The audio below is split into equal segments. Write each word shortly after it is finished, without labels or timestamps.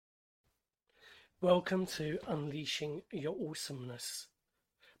Welcome to Unleashing Your Awesomeness.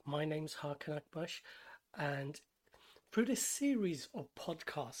 My name's Hakan Akbash, and through this series of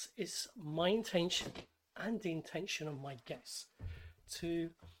podcasts, it's my intention and the intention of my guests to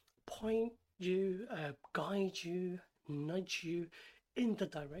point you, guide you, nudge you in the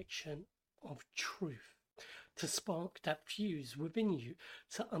direction of truth, to spark that fuse within you,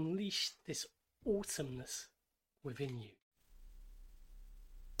 to unleash this awesomeness within you.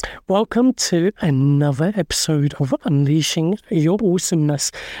 Welcome to another episode of Unleashing Your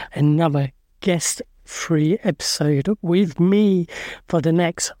Awesomeness, another guest-free episode with me for the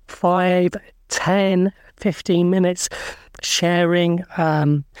next 5, 10, 15 minutes, sharing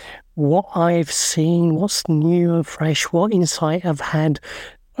what I've seen, what's new and fresh, what insight I've had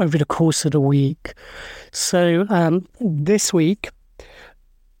over the course of the week. So this week,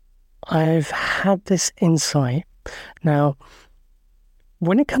 I've had this insight. Now,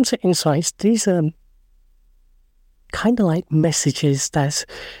 when it comes to insights, these are kind of like messages that's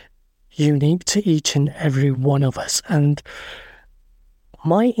unique to each and every one of us. And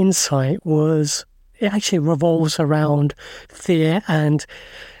my insight it actually revolves around fear and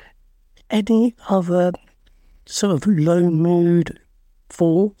any other sort of low mood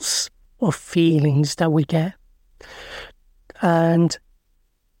thoughts or feelings that we get. And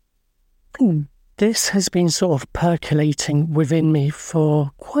this has been sort of percolating within me for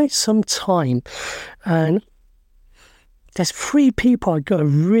quite some time. And there's 3 people I've got to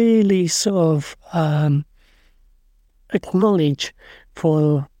really sort of acknowledge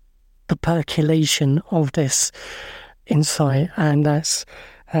for the percolation of this insight. And that's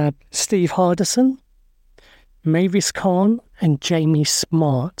Steve Hardison, Mavis Khan, and Jamie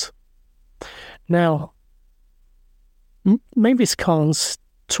Smart. Now, Mavis Khan's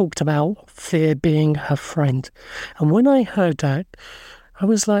talked about fear being her friend. And when I heard that, I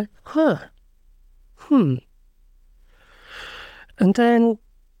was like, And then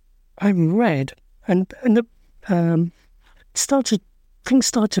I read and things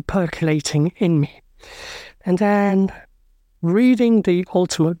started percolating in me. And then reading The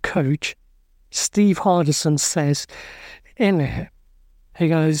Ultimate Coach, Steve Hardison says in it, he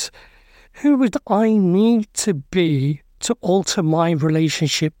goes, who would I need to be to alter my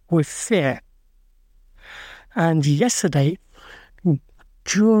relationship with fear? And yesterday,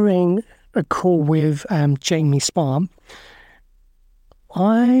 during a call with Jamie Smart,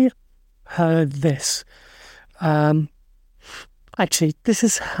 I heard this. Actually, this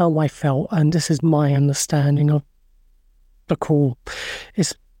is how I felt, and this is my understanding of the call.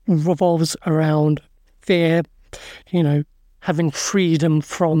 It revolves around fear, having freedom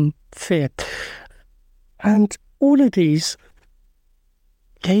from fear. And all of these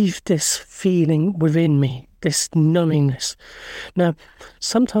gave this feeling within me, this knowingness. Now,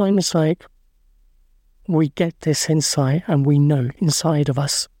 sometimes we get this insight and we know inside of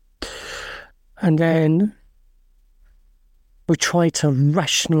us. And then we try to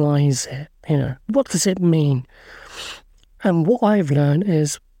rationalize it. What does it mean? And what I've learned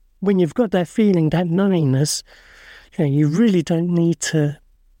is when you've got that feeling, that knowingness, you really don't need to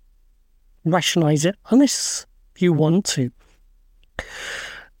rationalize it unless you want to.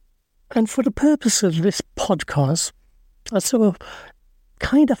 And for the purpose of this podcast, I sort of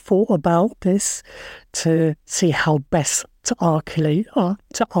kind of thought about this to see how best to articulate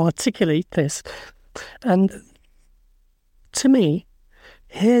this. And to me,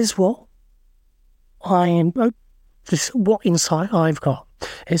 here's what what insight I've got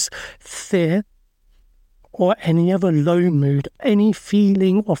is fear or any other low mood, any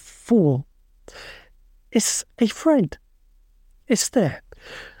feeling of thought. It's a friend. It's there.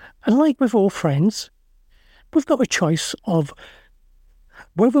 And like with all friends, we've got a choice of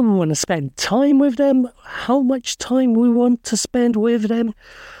whether we want to spend time with them, how much time we want to spend with them,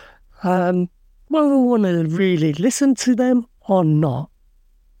 whether we want to really listen to them or not.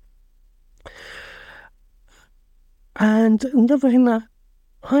 And another thing that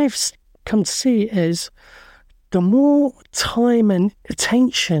I've come to see is the more time and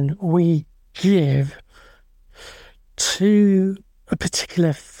attention we give to a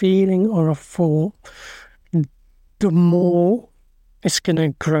particular feeling or a thought, the more it's going to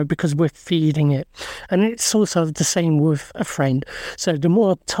grow because we're feeding it. And it's also the same with a friend. So the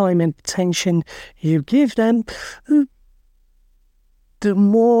more time and attention you give them, the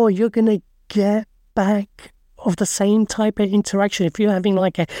more you're going to get back of the same type of interaction. If you're having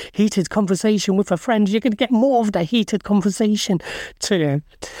like a heated conversation with a friend, you're going to get more of the heated conversation too.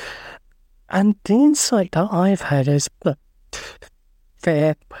 And the insight that I've had is that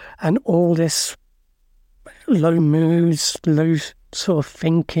fear and all this low moods, low sort of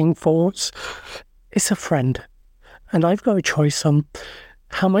thinking thoughts, it's a friend, and I've got a choice on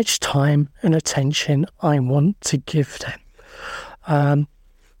how much time and attention I want to give them.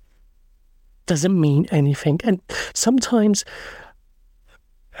 Doesn't mean anything. And sometimes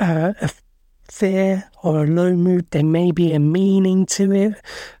a fear or a low mood, there may be a meaning to it,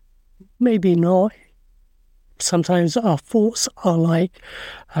 maybe not. Sometimes our thoughts are like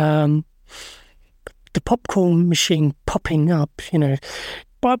the popcorn machine popping up,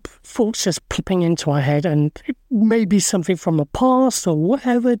 but thoughts just popping into our head, and it may be something from the past or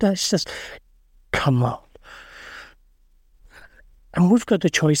whatever that's just come up. And we've got the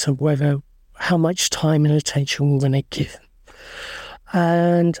choice of how much time and attention we're going to give.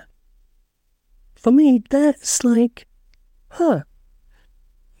 And for me, that's like,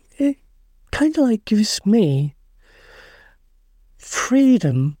 it kind of like gives me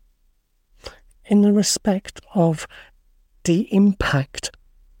freedom in the respect of the impact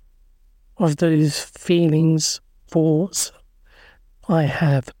of those feelings, thoughts I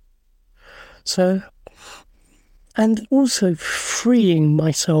have. So, and also freeing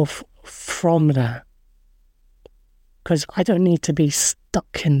myself from that, because I don't need to be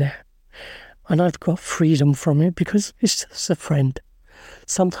stuck in there, and I've got freedom from it because it's just a friend.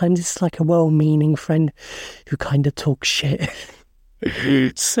 Sometimes it's like a well-meaning friend who kind of talks shit.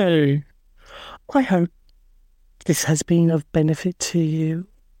 So I hope this has been of benefit to you,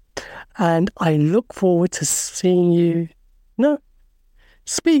 and I look forward to speaking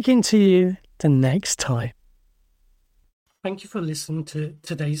to you the next time. Thank you for listening to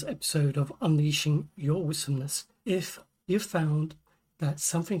today's episode of Unleashing Your Awesomeness. If you found that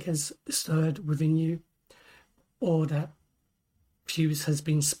something has stirred within you, or that fuse has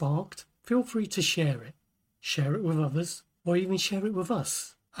been sparked, feel free to share it. Share it with others, or even share it with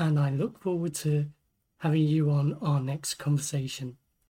us. And I look forward to having you on our next conversation.